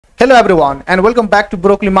Hello everyone and welcome back to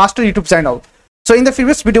Broccoli Master YouTube channel. So in the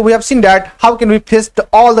previous video we have seen that how can we paste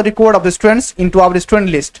all the record of the students into our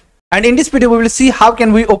student list, and in this video we will see how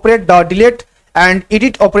can we operate the delete and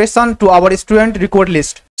edit operation to our student record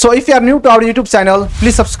list. So if you are new to our YouTube channel,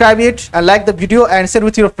 please subscribe it and like the video and share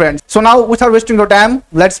with your friends. So now without wasting your time,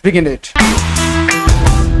 let's begin it.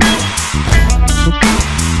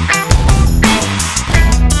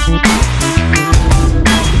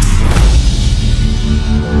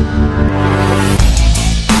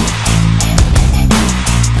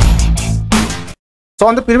 So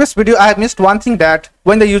on the previous video, I have missed one thing, that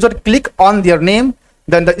when the user click on their name,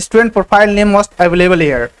 then the student profile name must available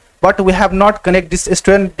here. But we have not connect this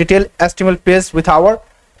student detail HTML page with our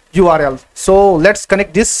URL. So let's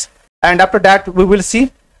connect this, and after that we will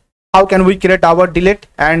see how can we create our delete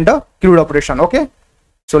and the CRUD operation. Okay,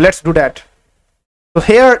 so let's do that. So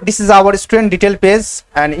here this is our student detail page,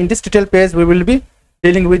 and in this detail page we will be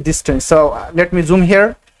dealing with this thing. So let me zoom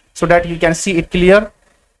here so that you can see it clear.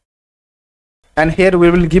 And here we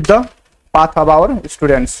will give the path of our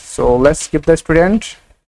students. So let's give the student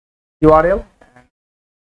URL.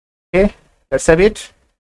 Okay, let's save it.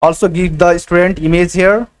 Also give the student image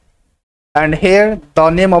here, and here the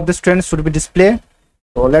name of the student should be displayed.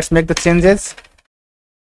 So let's make the changes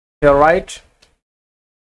here. Right,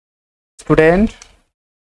 student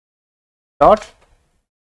dot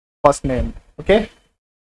first name. Okay,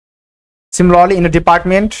 similarly in the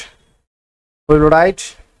department we will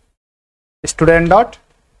write student dot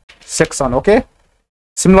section. Okay,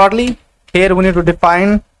 similarly here we need to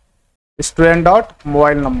define student dot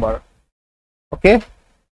mobile number. Okay,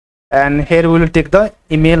 and here we will take the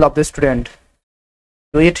email of the student.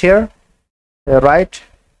 Do it here. Right,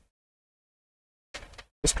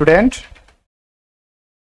 student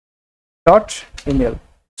dot email.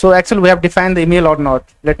 So actually we have defined the email or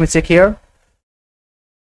not. Let me check here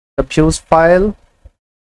the views file.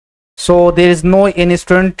 So there is no any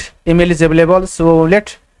student email is available, so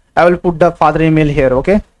I will put the father email here.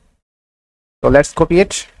 Okay, so let's copy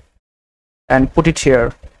it and put it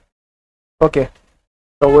here. Okay,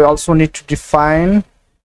 so we also need to define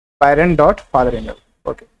parent dot father email.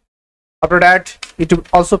 Okay, after that it will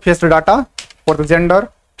also paste the data for the gender.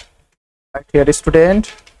 Right here is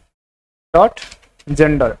student dot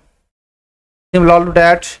gender. Similar to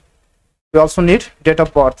that we also need date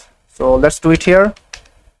of birth, so let's do it here.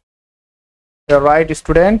 Right,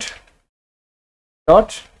 student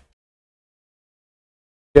dot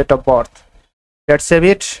date of birth. Let's save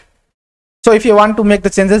it. So if you want to make the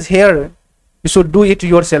changes here, you should do it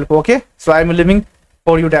yourself. Okay, so I'm leaving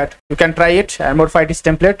for you that you can try it and modify this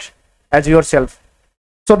template as yourself.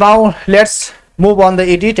 So now let's move on the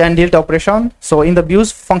edit and delete operation. So in the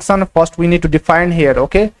views function, first we need to define here.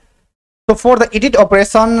 Okay, so for the edit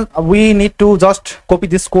operation we need to just copy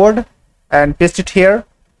this code and paste it here.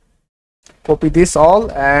 Copy this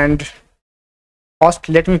all, and first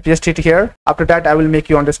let me paste it here. After that I will make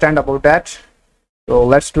you understand about that. So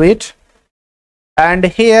let's do it. And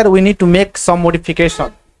here we need to make some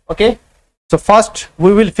modification. Okay, so first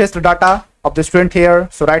we will paste the data of the student here.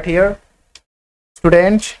 So right here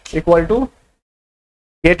student equal to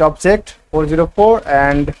get object 404,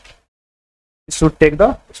 and it should take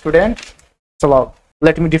the student slog.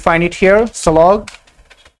 Let me define it here, slog,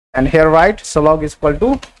 and here write slog is equal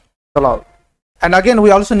to slog. And again we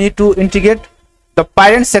also need to integrate the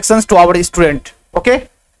parent sections to our student. Okay,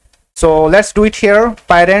 so let's do it here.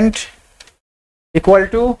 Parent equal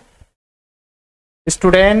to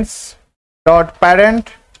students dot parent,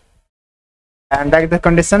 and like the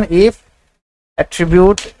condition if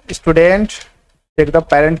attribute student take the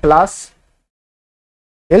parent class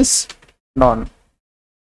is none.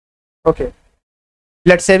 Okay,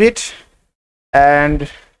 let's save it, and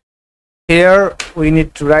here we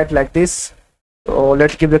need to write like this. So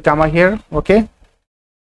let's give the comma here. Okay,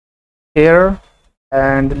 here,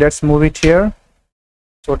 and let's move it here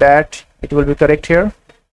so that it will be correct here.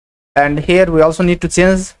 And here we also need to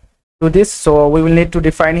change to this, so we will need to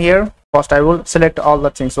define here. First I will select all the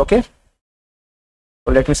things. Okay,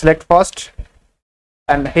 so let me select first,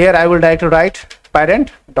 and here I will directly write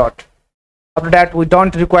parent dot. After that we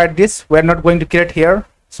don't require this, we are not going to create here,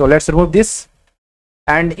 so let's remove this.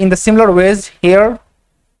 And in the similar ways here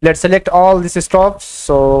let's select all this stuff.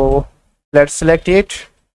 So let's select it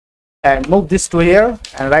and move this to here,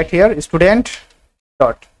 and right here student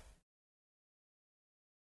dot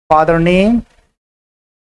father name.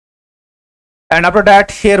 And after that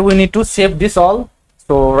here we need to save this all.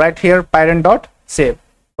 So right here parent dot save.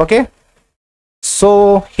 Okay,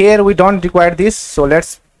 so here we don't require this, so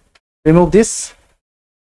let's remove this.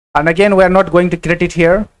 And again we are not going to create it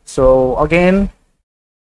here, so again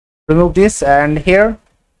remove this, and here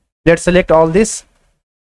let's select all this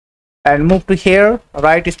and move to here,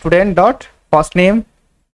 write student dot first name.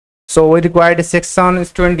 So we require the section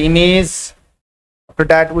student image. After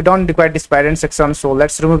that we don't require this parent section, so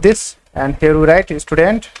let's remove this, and here we write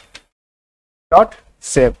student dot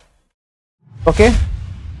save. Okay,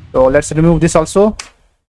 so let's remove this also.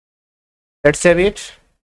 Let's save it,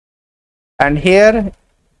 and here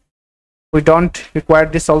we don't require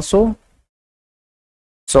this also,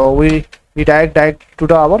 so we redirect to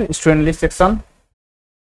the our student list section.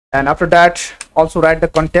 And after that also write the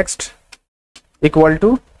context equal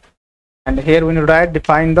to, and here we write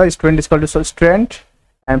define the student is equal to student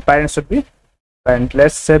and parent should be parent.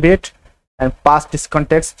 Let's save it and pass this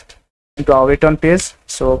context into our return page.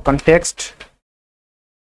 So context,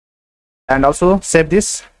 and also save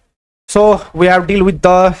this. So we have deal with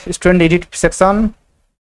the student edit section.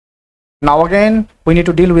 Now again we need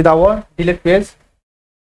to deal with our delete page.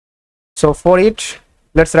 So for it,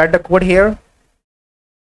 let's write the code here.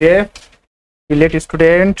 Okay, delete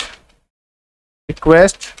student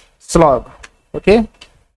request slug. Okay,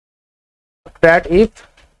 that if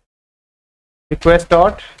request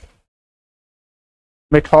dot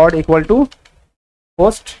method equal to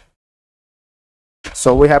post,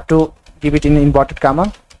 so we have to give it in inverted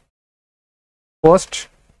comma, post,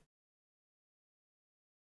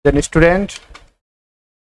 then student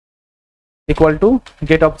equal to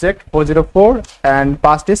get object 404, and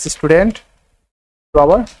pass this student to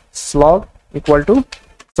our slug equal to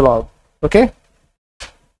slug. Okay,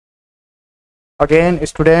 again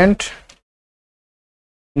student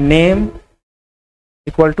name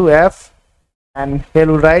equal to f, and here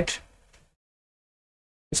we'll write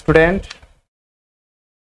student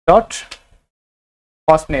dot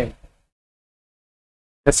first name.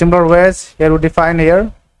 The similar ways here we define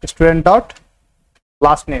here student dot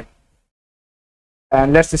last name,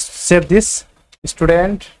 and let's just save this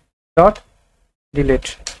student dot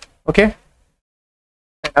delete. Okay,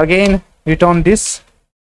 and again return this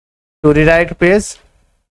to redirect page,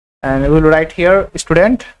 and we will write here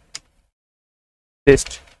student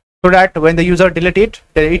list, so that when the user delete it,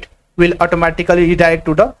 then it will automatically redirect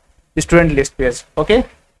to the student list page. Okay,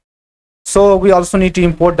 so we also need to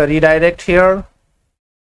import the redirect here.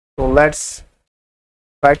 So let's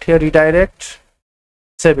write here redirect,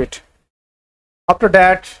 save it. After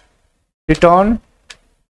that return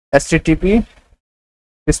http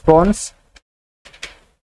response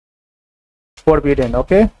forbidden.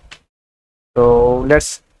 Okay, so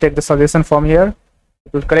let's take the solution from here.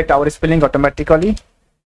 It will correct our spelling automatically.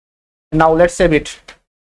 Now let's save it.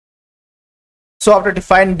 So after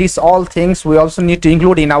define these all things, we also need to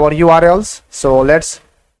include in our URLs. So let's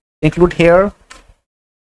include here,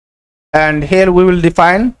 and here we will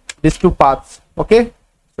define these two paths. Okay,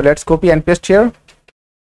 so let's copy and paste here.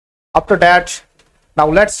 After that, now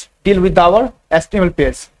let's deal with our HTML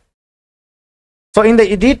page. So in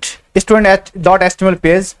the edit student.html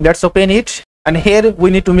page, let's open it, and here we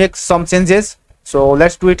need to make some changes. So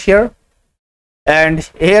let's do it here, and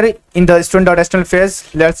here in the student.html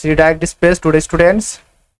page, let's redirect this page to the student.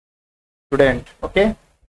 Okay,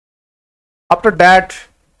 after that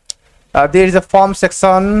there is a form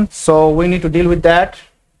section, so we need to deal with that.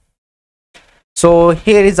 So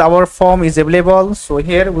here is our form is available, so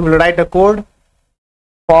here we will write the code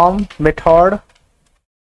form method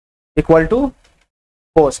equal to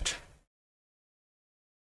post,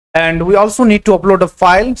 and we also need to upload a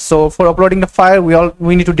file. So for uploading the file,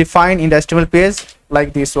 we need to define in the HTML page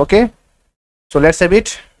like this. Okay, so let's save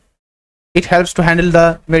it. It helps to handle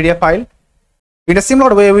the media file. In a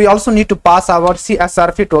similar way, we also need to pass our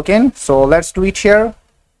CSRF token, so let's do it here.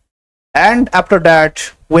 And after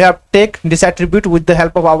that, we have take this attribute with the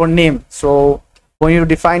help of our name. So we need to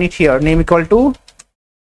define it here, name equal to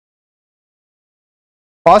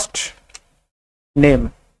first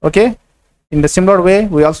name. Okay, in the similar way,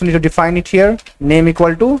 we also need to define it here, name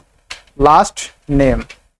equal to last name,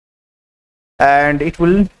 and it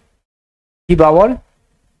will give our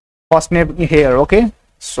first name here. Okay,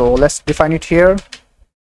 so let's define it here.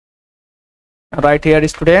 Right here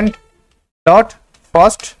is student dot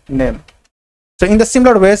first name. So in the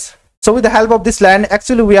similar ways, so with the help of this line,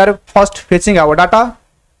 actually we are first fetching our data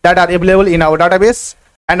that are available in our database,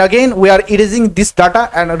 and again we are erasing this data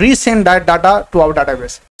and resend that data to our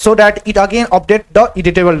database, so that it again update the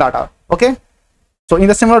editable data. Okay, so in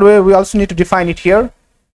the similar way, we also need to define it here.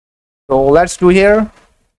 So let's do here.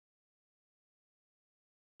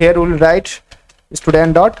 Here we will write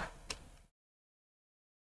student dot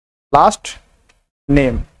last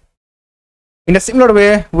name. In a similar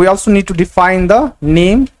way, we also need to define the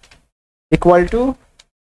name equal to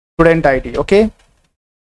student ID. Okay,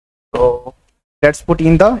 So let's put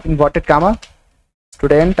in the inverted comma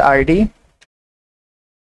student ID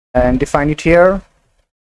and define it here.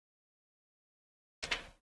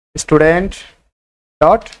 Student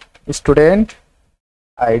dot student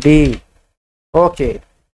ID. Okay.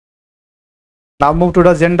 Now move to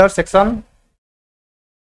the gender section.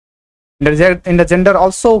 In the gender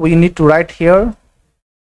also we need to write here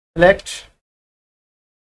select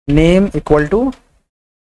name equal to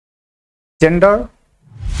gender.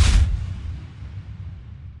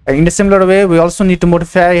 And in a similar way we also need to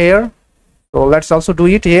modify here. So let's also do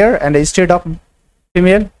it here, and instead of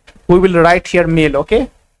female we will write here male. Okay,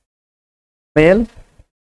 male.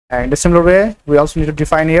 And in a similar way we also need to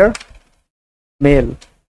define here male.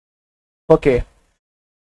 Okay,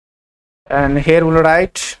 and here we'll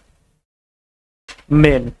write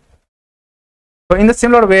male. So in the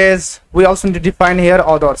similar ways we also need to define here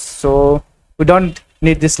others, so we don't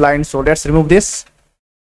need this line, so let's remove this.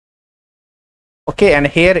 Okay, and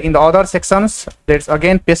here in the other sections let's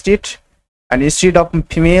again paste it, and instead of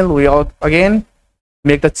female we all again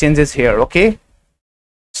make the changes here. Okay,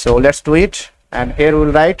 so let's do it, and here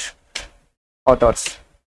we'll write others.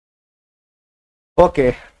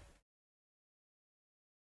 Okay,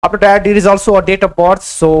 after that there is also a date of birth,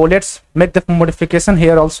 so let's make the modification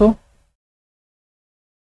here also.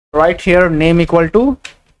 Right here name equal to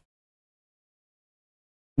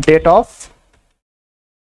date of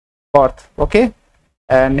birth. Okay,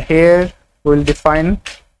 and here we'll define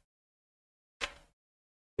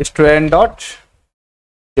student dot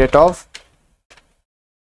date of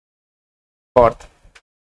birth.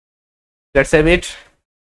 Let's save it.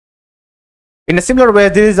 In a similar way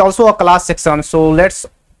there is also a class section, so let's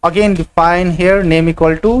again define here name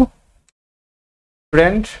equal to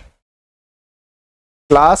student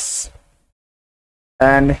class,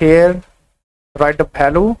 and here write the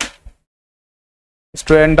value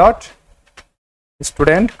student dot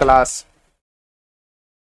student class.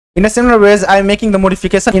 In a similar ways I'm making the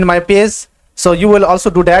modification in my page, so you will also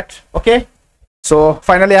do that. Okay, so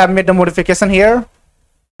finally I have made the modification here.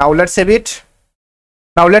 Now let's save it.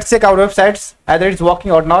 Now let's check our websites either it's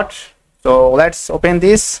working or not. So let's open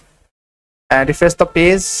this and refresh the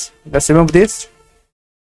page. Let's remove this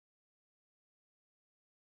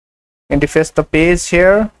and refresh the page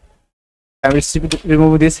here, and we'll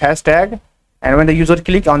remove this hashtag. And when the user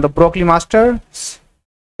click on the broccoli master,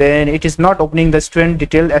 then it is not opening the student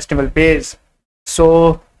detailed HTML page.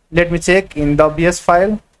 So let me check in the views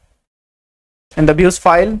file. In the views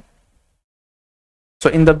file, so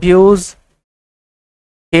in the views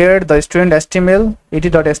here the student HTML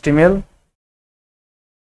edit.html.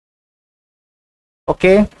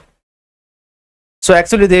 Okay, so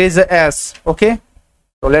actually there is a s. Okay,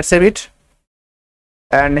 so let's save it,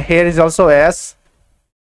 and here is also s.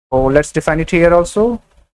 So let's define it here also,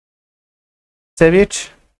 save it,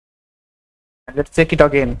 and let's check it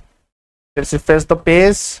again. Let's refresh the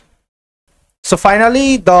page. So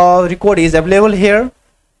finally the record is available here.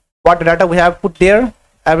 What data we have put there,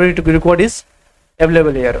 every record is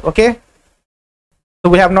available here. Okay,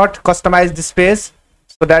 so we have not customized this page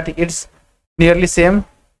so that it's nearly same,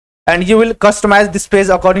 and you will customize this page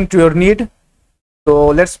according to your need. So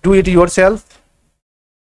let's do it yourself.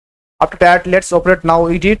 After that let's operate now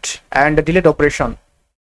edit and delete operation.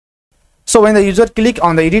 So when the user click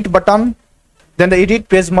on the edit button, then the edit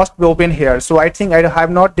page must be open here. So I think I have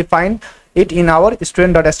not defined it in our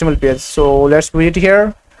student.html page, so let's do it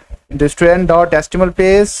here in the student.html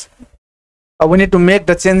page. We need to make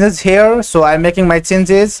the changes here, so I'm making my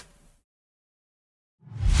changes.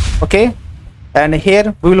 Okay, and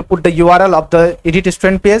here we will put the URL of the edit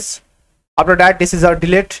student page. After that this is our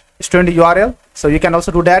delete student URL, so you can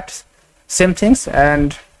also do that same things,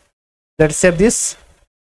 and let's save this.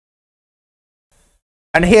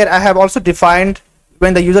 And here I have also defined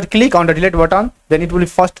when the user click on the delete button, then it will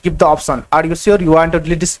first give the option, are you sure you want to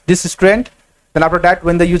delete this student? Then after that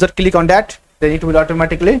when the user click on that, then it will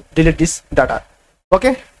automatically delete this data.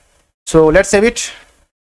 Okay, so let's save it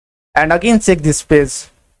and again check this page.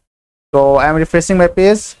 So I am refreshing my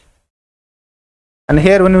page, and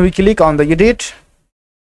here when we click on the edit,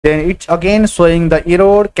 then it's again showing the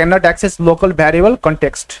error cannot access local variable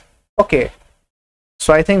context. Okay,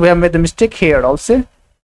 so I think we have made the mistake here also.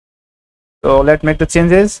 So let's make the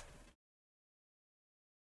changes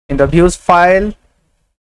in the views file.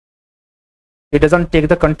 It doesn't take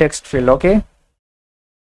the context field. Okay,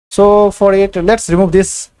 so for it let's remove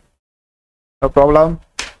this, no problem,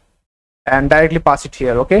 and directly pass it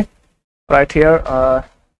here. Okay, right here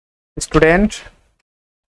student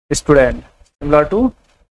similar to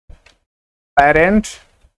parent,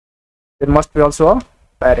 there must be also a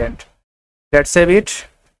parent. Let's save it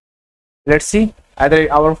Let's see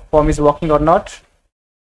either our form is working or not.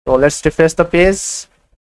 So let's refresh the page.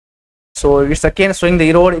 So it's again showing the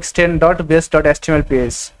error extend.base.html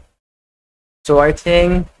page. So I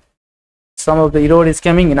think some of the error is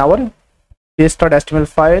coming in our base.html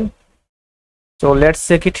file. So let's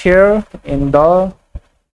check it here in the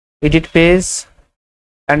edit page,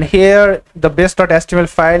 and here the base.html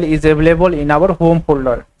file is available in our home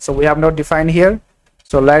folder. So we have not defined here.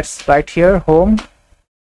 So let's write here home.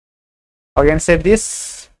 Again save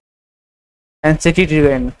this and check it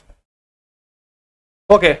again.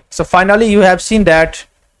 Okay, so finally you have seen that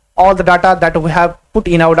all the data that we have put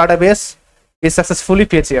in our database is successfully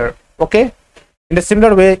fetched here. Okay, in a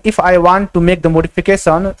similar way, if I want to make the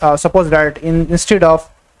modification, suppose that instead of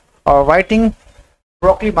writing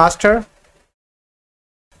broccoli master,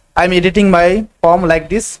 I'm editing my form like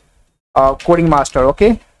this, coding master.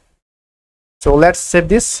 Okay, so let's save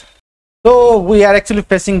this. So we are actually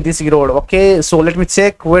facing this error. Okay, so let me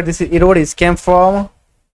check where this error is came from.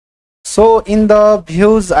 So in the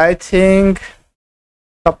views, I think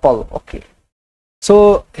tuple. Okay,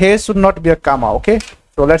 so here should not be a comma. Okay,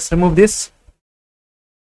 so let's remove this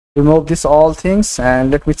all things,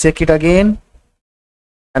 and let me check it again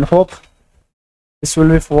and hope this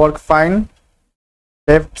will work fine.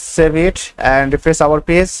 Left, save it and refresh our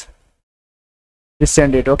page,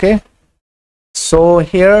 resend it. Okay, so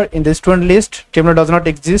here in the student list terminal does not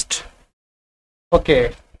exist.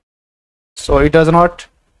 Okay, so it does not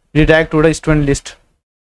redirect to the student list.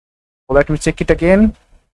 So let me check it again.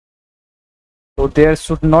 So there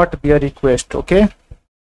should not be a request. Okay,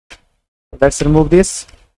 let's remove this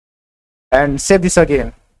and save this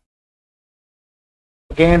again.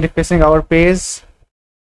 Again refreshing our page.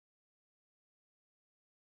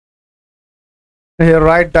 Here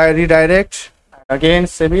right redirect, again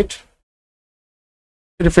save it,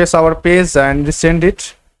 refresh our page and resend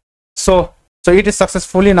it. So it is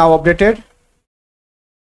successfully now updated.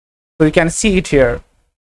 So you can see it here.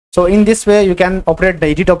 So in this way you can operate the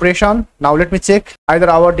edit operation. Now let me check either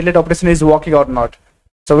our delete operation is working or not.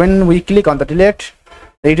 So when we click on the delete,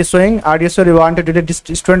 it is showing RDSO we want to delete this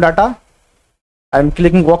student data. I'm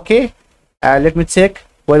clicking OK. Let me check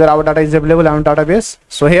whether our data is available on database.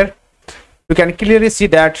 So here you can clearly see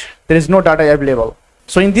that there is no data available.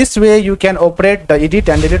 So in this way you can operate the edit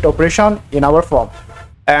and delete operation in our form.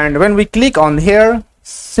 And when we click on here,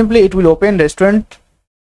 simply it will open the student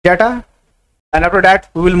data, and after that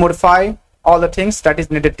we will modify all the things that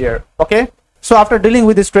is needed there. Okay, so after dealing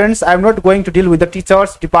with the students, I'm not going to deal with the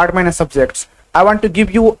teachers, department and subjects. I want to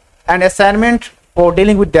give you an assignment for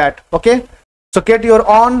dealing with that. Okay, so create your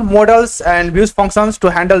own models and views functions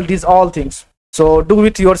to handle these all things. So do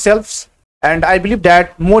it yourselves, and I believe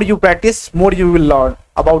that more you practice, more you will learn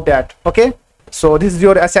about that. Okay, so this is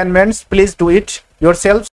your assignments. Please do it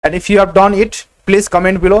yourselves, and if you have done it, please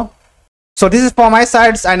comment below. So this is from my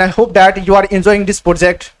sides, and I hope that you are enjoying this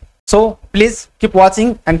project. So please keep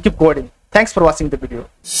watching and keep coding. Thanks for watching the video.